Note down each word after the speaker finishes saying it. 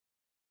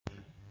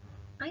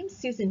I'm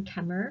Susan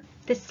Kemmerer.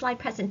 This slide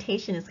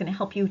presentation is going to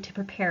help you to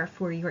prepare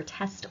for your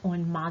test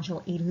on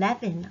Module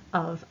 11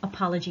 of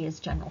Apologia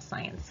General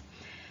Science.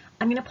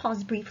 I'm going to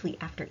pause briefly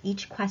after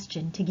each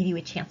question to give you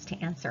a chance to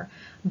answer.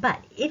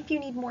 But if you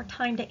need more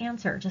time to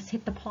answer, just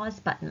hit the pause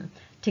button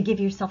to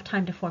give yourself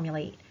time to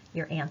formulate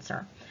your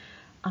answer.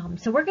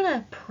 So we're going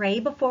to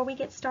pray before we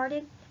get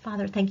started.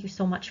 Father, thank you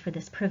so much for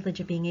this privilege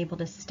of being able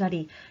to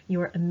study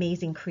your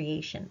amazing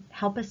creation.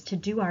 Help us to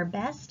do our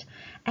best,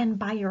 and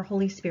by your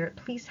Holy Spirit,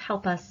 please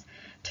help us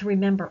to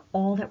remember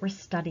all that we're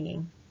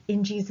studying.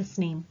 In Jesus'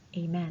 name,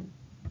 amen.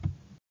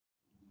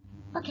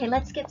 Okay,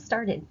 let's get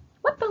started.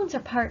 What bones are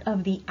part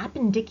of the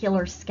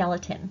appendicular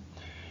skeleton?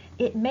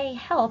 It may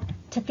help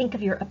to think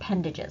of your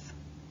appendages.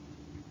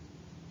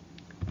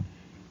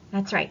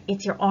 That's right,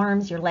 it's your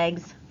arms, your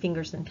legs,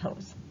 fingers, and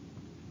toes.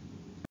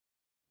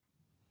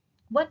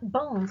 What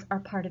bones are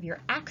part of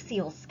your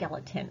axial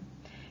skeleton?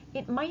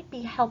 It might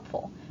be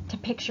helpful to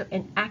picture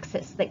an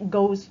axis that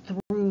goes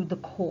through the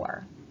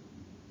core.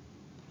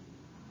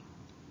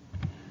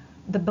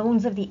 The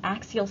bones of the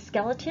axial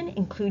skeleton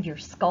include your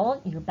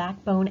skull, your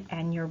backbone,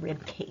 and your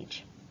rib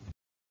cage.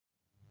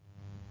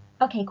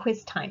 Okay,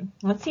 quiz time.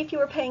 Let's see if you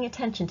were paying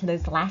attention to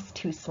those last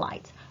two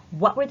slides.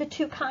 What were the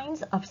two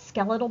kinds of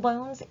skeletal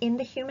bones in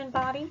the human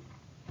body?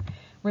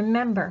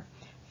 Remember,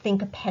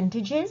 think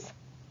appendages.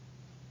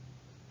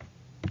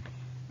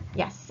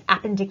 Yes,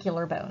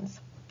 appendicular bones.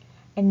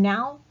 And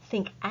now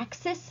think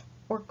axis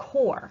or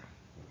core.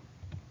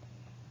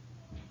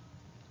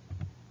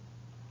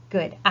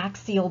 Good,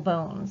 axial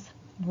bones.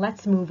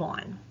 Let's move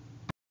on.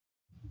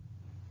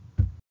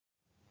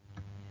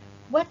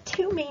 What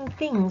two main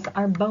things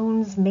are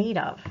bones made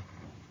of?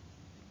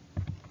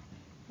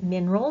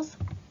 Minerals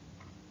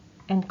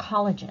and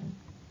collagen.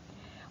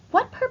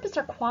 What purpose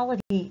or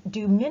quality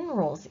do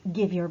minerals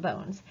give your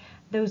bones?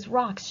 Those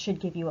rocks should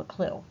give you a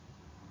clue.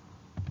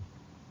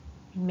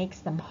 It makes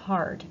them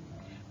hard.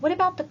 What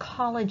about the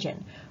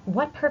collagen?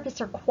 What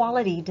purpose or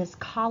quality does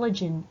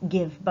collagen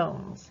give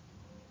bones?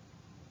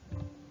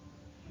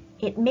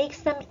 It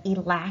makes them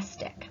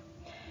elastic.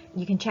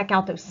 You can check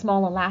out those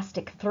small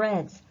elastic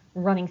threads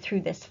running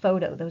through this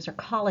photo. Those are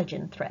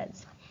collagen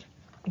threads.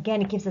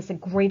 Again, it gives us a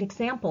great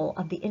example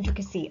of the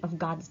intricacy of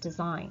God's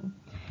design.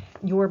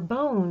 Your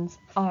bones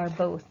are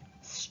both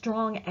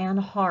strong and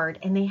hard,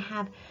 and they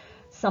have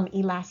some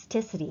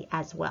elasticity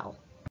as well.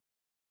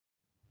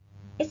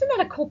 Isn't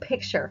that a cool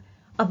picture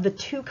of the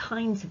two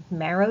kinds of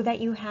marrow that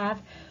you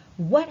have?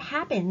 What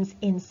happens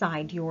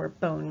inside your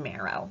bone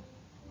marrow?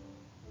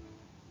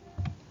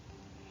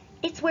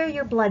 It's where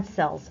your blood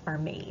cells are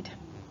made.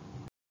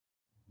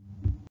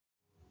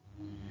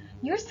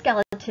 Your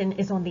skeleton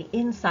is on the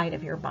inside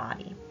of your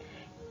body.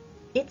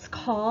 It's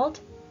called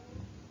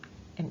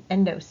an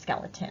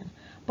endoskeleton.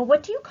 But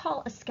what do you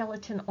call a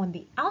skeleton on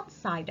the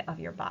outside of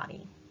your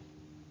body?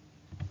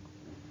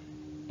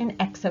 An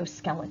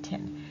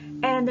exoskeleton.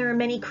 And there are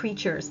many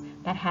creatures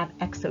that have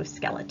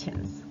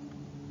exoskeletons.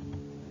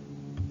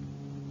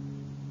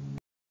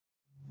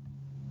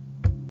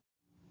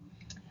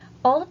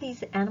 All of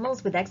these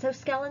animals with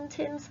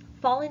exoskeletons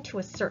fall into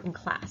a certain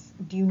class.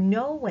 Do you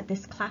know what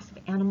this class of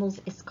animals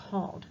is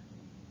called?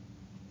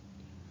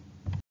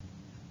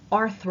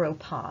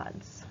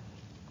 Arthropods.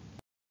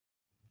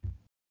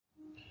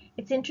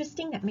 It's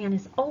interesting that man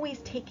is always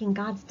taking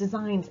God's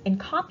designs and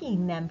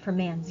copying them for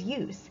man's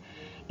use.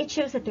 It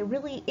shows that there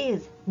really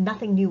is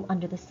nothing new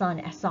under the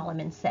sun, as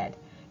Solomon said.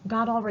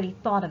 God already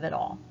thought of it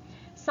all.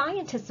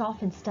 Scientists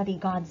often study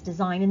God's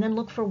design and then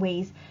look for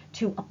ways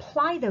to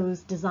apply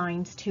those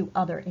designs to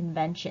other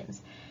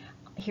inventions.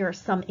 Here are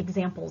some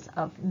examples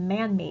of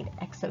man-made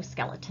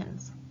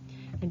exoskeletons.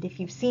 And if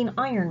you've seen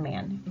Iron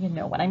Man, you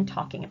know what I'm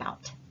talking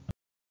about.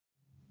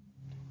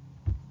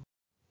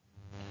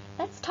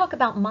 Let's talk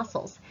about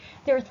muscles.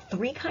 There are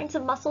three kinds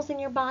of muscles in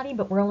your body,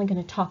 but we're only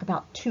going to talk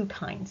about two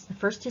kinds. The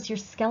first is your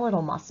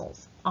skeletal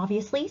muscles.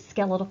 Obviously,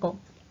 skeletal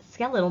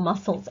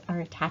muscles are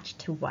attached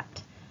to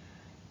what?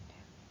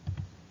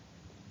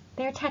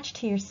 They're attached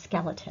to your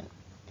skeleton.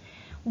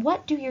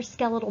 What do your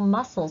skeletal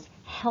muscles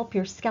help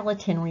your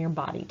skeleton or your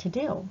body to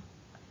do?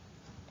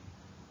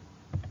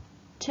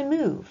 To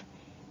move.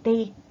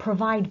 They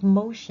provide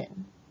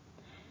motion.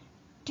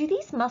 Do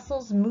these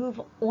muscles move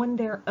on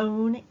their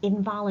own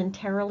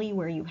involuntarily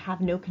where you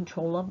have no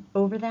control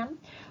over them?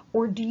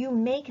 Or do you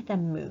make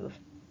them move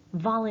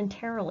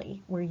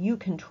voluntarily where you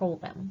control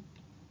them?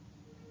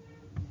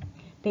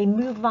 They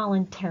move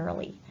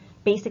voluntarily.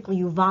 Basically,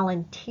 you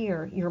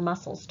volunteer your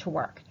muscles to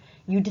work.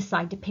 You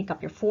decide to pick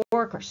up your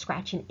fork or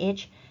scratch an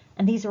itch,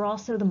 and these are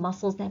also the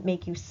muscles that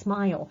make you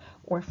smile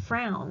or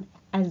frown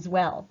as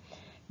well.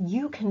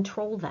 You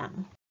control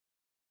them.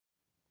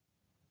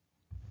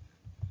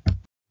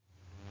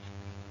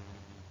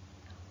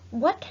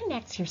 What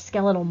connects your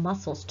skeletal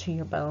muscles to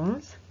your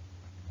bones?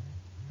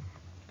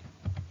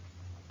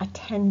 A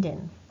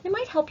tendon. It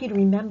might help you to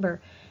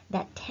remember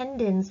that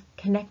tendons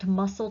connect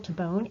muscle to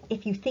bone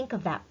if you think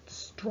of that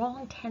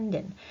strong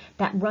tendon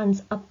that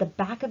runs up the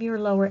back of your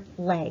lower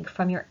leg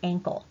from your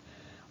ankle.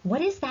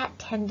 What is that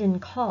tendon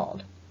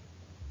called?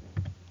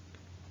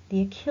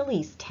 the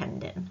Achilles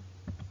tendon.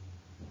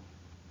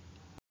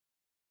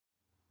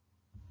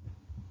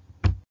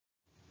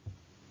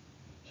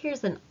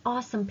 Here's an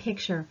awesome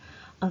picture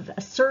of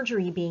a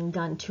surgery being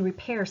done to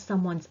repair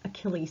someone's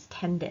Achilles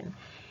tendon.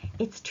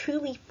 It's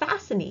truly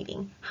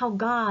fascinating how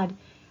God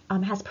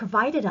has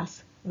provided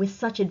us with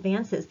such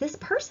advances. This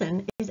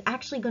person is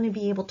actually going to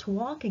be able to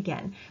walk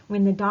again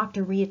when the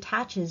doctor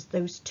reattaches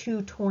those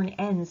two torn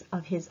ends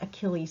of his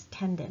Achilles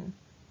tendon.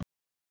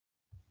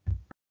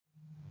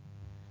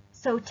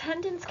 So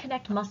tendons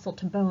connect muscle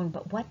to bone,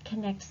 but what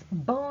connects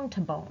bone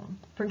to bone?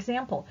 For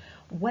example,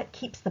 what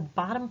keeps the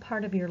bottom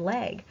part of your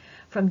leg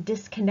from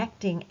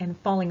disconnecting and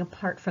falling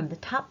apart from the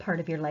top part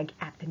of your leg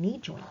at the knee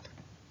joint?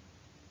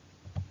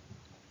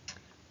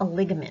 A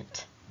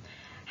ligament.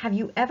 Have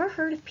you ever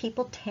heard of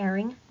people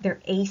tearing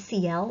their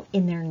ACL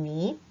in their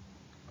knee?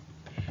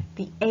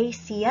 The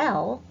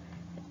ACL,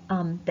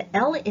 the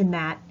L in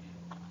that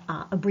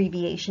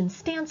abbreviation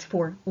stands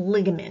for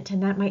ligament,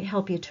 and that might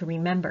help you to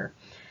remember.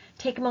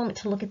 Take a moment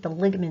to look at the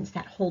ligaments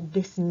that hold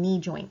this knee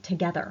joint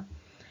together.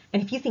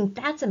 And if you think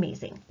that's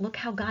amazing, look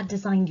how God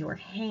designed your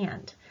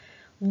hand.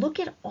 Look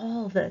at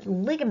all the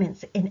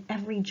ligaments in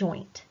every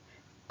joint.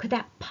 Could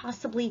that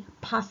possibly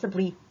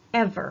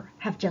ever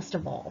have just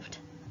evolved?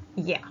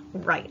 Yeah,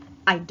 right.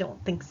 I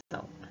don't think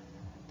so.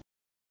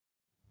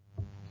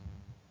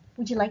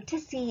 Would you like to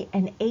see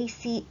an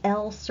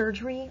ACL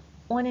surgery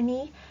on a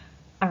knee?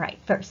 All right,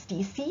 first, do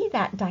you see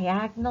that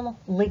diagonal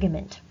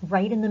ligament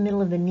right in the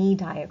middle of the knee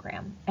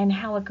diagram and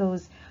how it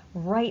goes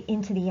right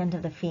into the end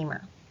of the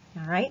femur?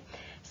 All right,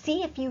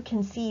 see if you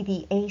can see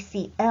the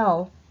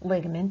ACL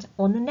ligament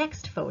on the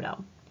next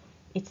photo.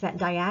 It's that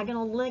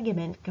diagonal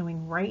ligament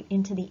going right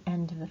into the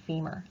end of the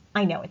femur.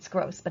 I know it's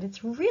gross, but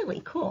it's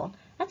really cool.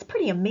 That's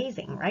pretty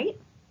amazing, right?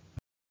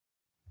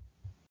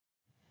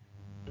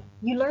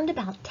 You learned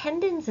about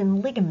tendons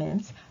and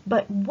ligaments,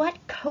 but what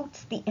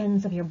coats the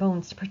ends of your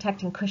bones to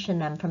protect and cushion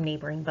them from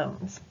neighboring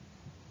bones?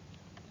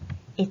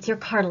 It's your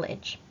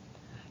cartilage.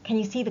 Can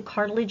you see the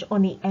cartilage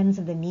on the ends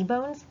of the knee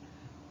bones?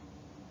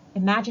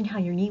 Imagine how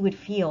your knee would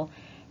feel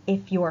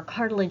if your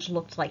cartilage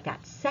looked like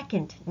that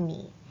second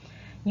knee.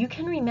 You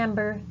can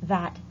remember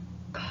that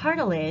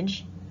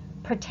cartilage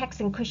protects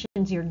and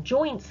cushions your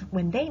joints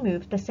when they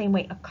move the same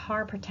way a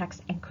car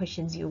protects and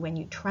cushions you when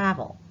you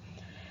travel.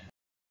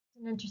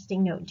 An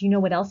interesting note. Do you know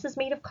what else is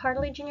made of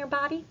cartilage in your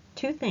body?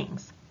 Two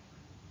things.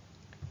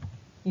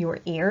 Your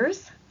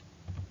ears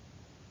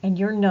and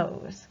your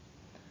nose.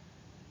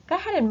 Go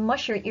ahead and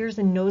mush your ears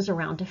and nose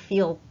around to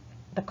feel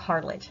the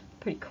cartilage.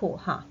 Pretty cool,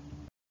 huh?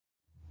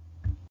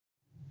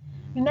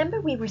 Remember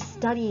we were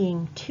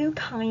studying two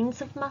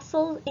kinds of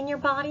muscle in your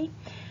body?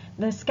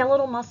 The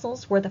skeletal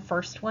muscles were the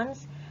first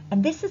ones,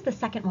 and this is the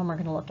second one we're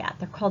going to look at.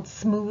 They're called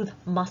smooth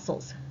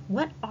muscles.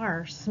 What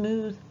are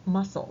smooth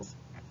muscles?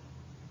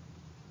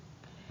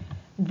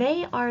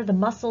 They are the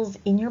muscles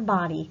in your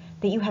body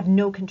that you have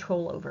no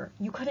control over.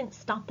 You couldn't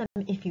stop them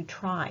if you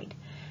tried.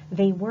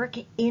 They work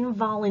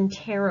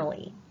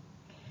involuntarily,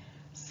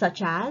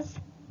 such as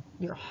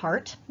your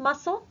heart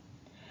muscle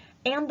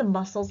and the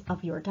muscles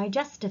of your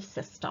digestive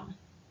system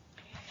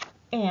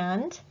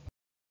and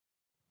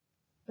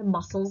the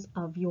muscles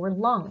of your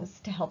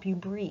lungs to help you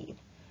breathe.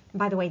 And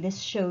by the way, this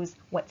shows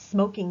what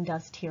smoking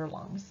does to your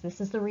lungs.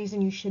 This is the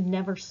reason you should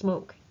never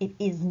smoke. It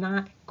is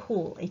not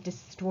cool. It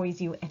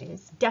destroys you, and it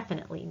is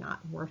definitely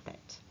not worth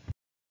it.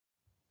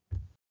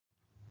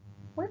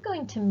 We're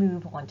going to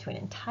move on to an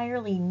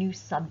entirely new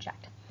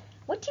subject.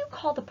 What do you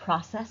call the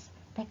process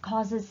that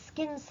causes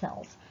skin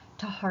cells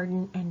to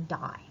harden and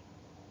die?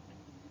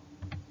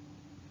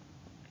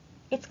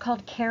 It's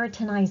called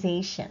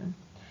keratinization.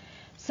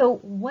 So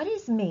what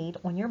is made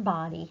on your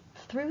body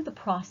through the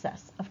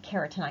process of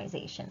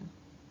keratinization?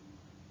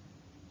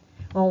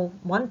 Well,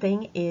 one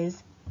thing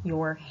is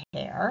your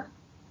hair,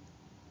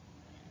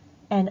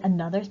 and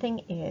another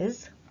thing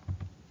is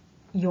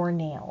your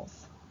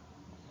nails.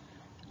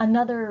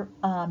 Another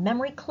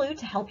memory clue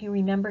to help you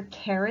remember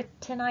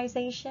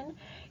keratinization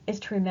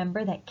is to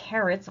remember that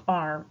carrots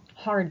are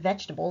hard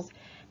vegetables,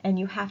 and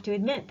you have to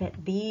admit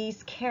that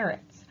these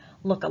carrots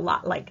look a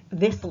lot like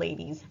this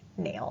lady's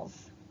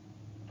nails.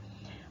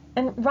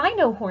 And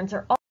rhino horns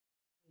are also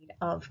made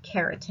of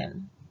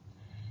keratin.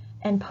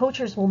 And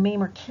poachers will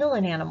maim or kill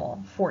an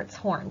animal for its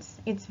horns.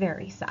 It's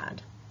very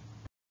sad.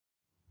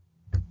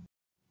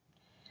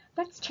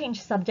 Let's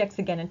change subjects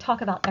again and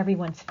talk about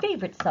everyone's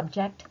favorite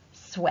subject,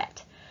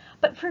 sweat.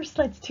 But first,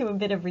 let's do a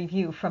bit of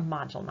review from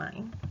Module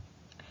 9.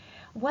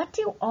 What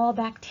do all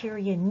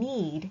bacteria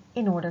need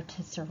in order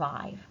to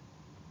survive?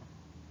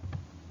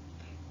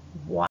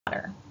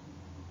 Water.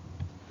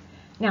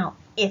 Now,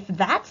 if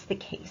that's the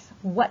case,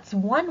 what's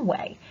one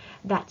way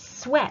that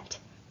sweat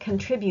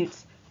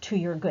contributes to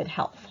your good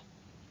health?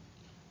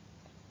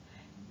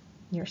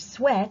 Your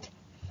sweat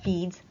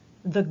feeds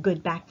the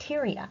good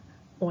bacteria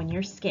on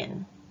your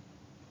skin.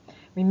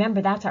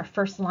 Remember, that's our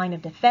first line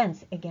of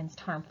defense against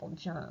harmful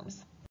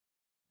germs.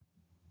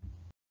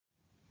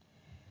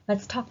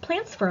 Let's talk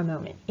plants for a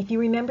moment. If you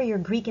remember your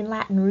Greek and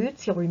Latin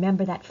roots, you'll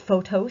remember that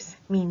photos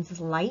means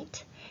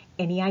light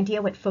Any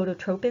idea what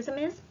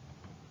phototropism is?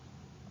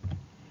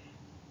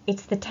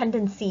 It's the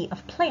tendency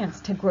of plants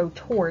to grow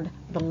toward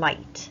the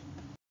light.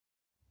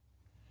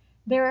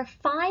 There are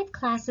 5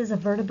 classes of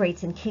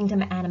vertebrates in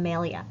kingdom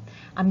Animalia.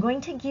 I'm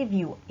going to give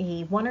you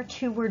a 1 or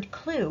 2 word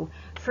clue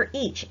for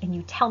each, and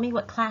you tell me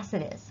what class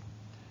it is.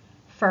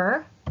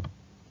 Fur,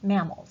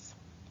 mammals.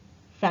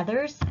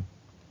 Feathers,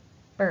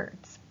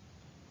 birds.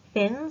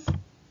 Fins,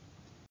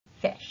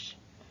 fish.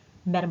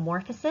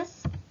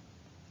 Metamorphosis,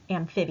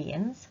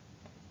 amphibians.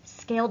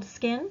 Scaled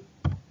skin,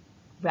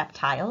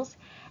 reptiles.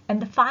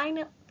 And the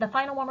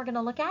final one we're going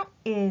to look at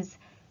is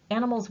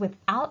animals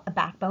without a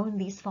backbone.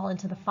 These fall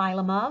into the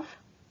phylum of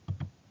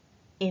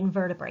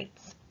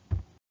invertebrates.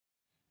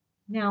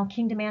 Now,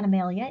 kingdom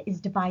Animalia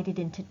is divided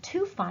into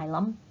 2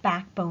 phylum,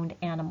 backboned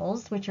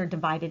animals, which are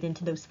divided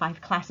into those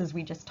 5 classes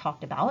we just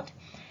talked about,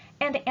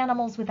 and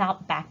animals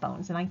without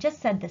backbones. And I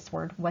just said this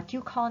word. What do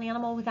you call an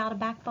animal without a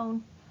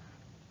backbone?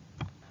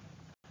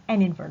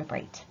 An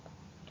invertebrate.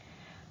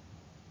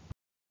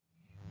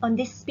 On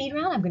this speed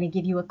round, I'm going to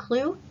give you a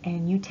clue,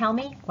 and you tell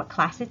me what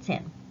class it's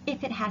in.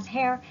 If it has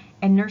hair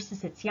and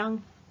nurses its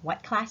young,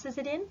 what class is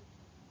it in?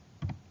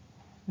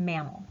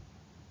 Mammal.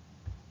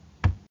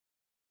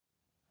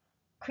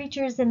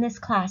 Creatures in this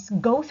class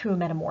go through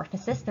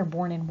metamorphosis. They're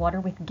born in water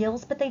with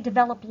gills, but they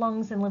develop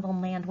lungs and live on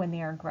land when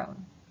they are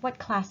grown. What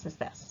class is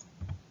this?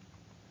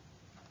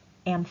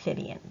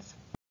 Amphibians.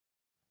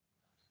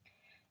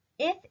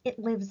 If it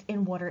lives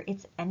in water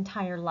its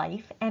entire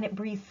life and it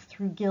breathes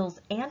through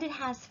gills and it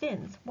has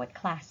fins, what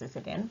class is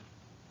it in?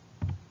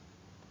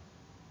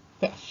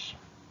 Fish.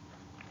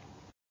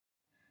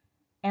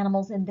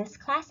 Animals in this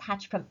class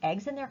hatch from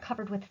eggs and they're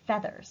covered with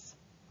feathers.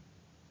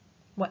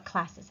 What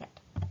class is it?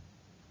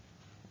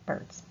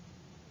 Birds.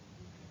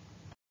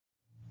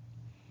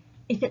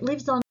 If it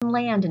lives on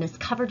land and is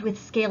covered with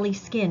scaly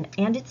skin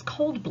and it's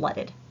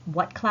cold-blooded,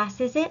 what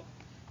class is it?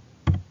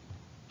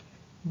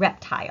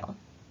 Reptile.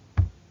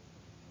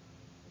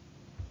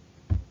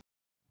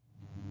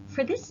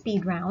 For this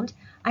speed round,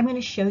 I'm going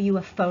to show you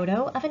a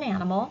photo of an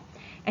animal,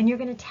 and you're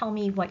going to tell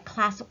me what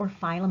class or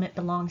phylum it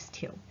belongs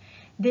to.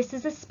 This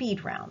is a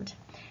speed round.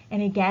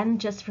 And again,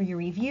 just for your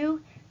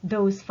review,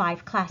 those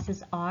 5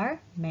 classes are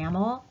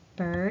mammal,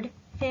 bird,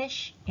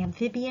 fish,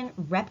 amphibian,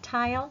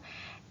 reptile,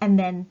 and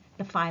then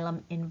the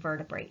phylum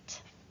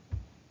invertebrate.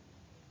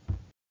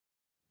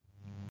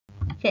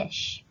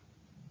 Fish,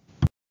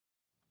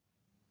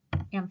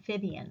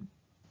 amphibian,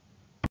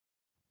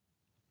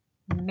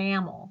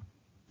 mammal,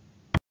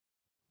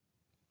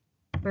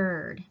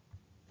 bird,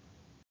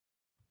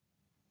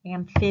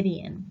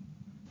 amphibian,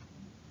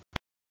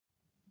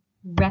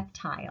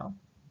 reptile,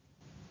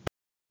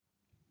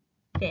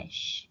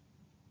 fish,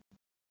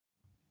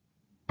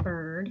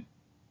 bird,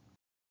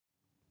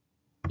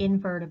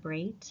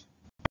 invertebrate,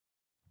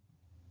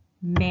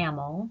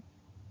 mammal,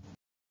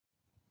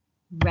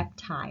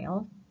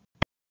 reptile,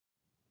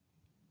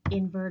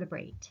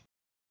 invertebrate.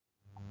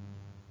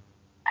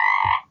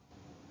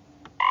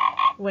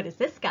 What is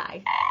this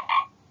guy?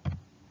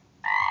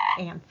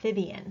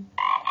 Amphibian.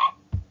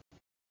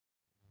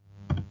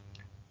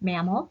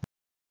 Mammal,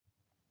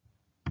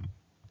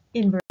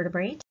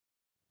 invertebrate,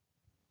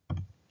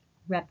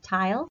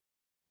 reptile,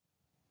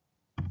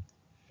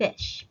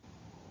 fish.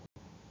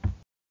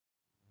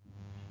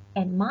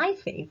 And my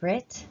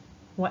favorite,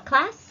 what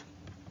class?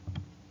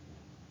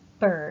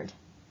 Bird.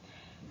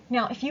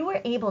 Now, if you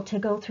were able to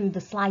go through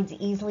the slides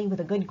easily with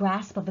a good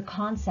grasp of the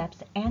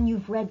concepts and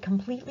you've read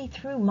completely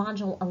through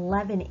Module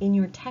 11 in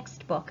your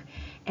textbook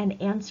and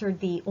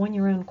answered the on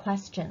your own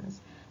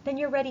questions, then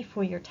you're ready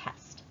for your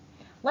test.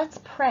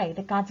 Let's pray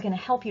that God's going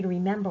to help you to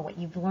remember what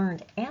you've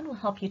learned and will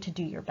help you to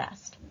do your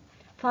best.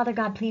 Father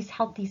God, please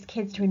help these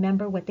kids to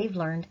remember what they've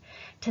learned,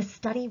 to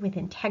study with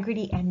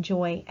integrity and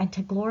joy, and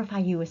to glorify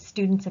you as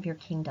students of your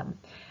kingdom.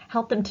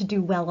 Help them to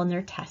do well on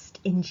their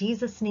test. In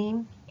Jesus'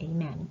 name,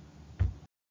 amen.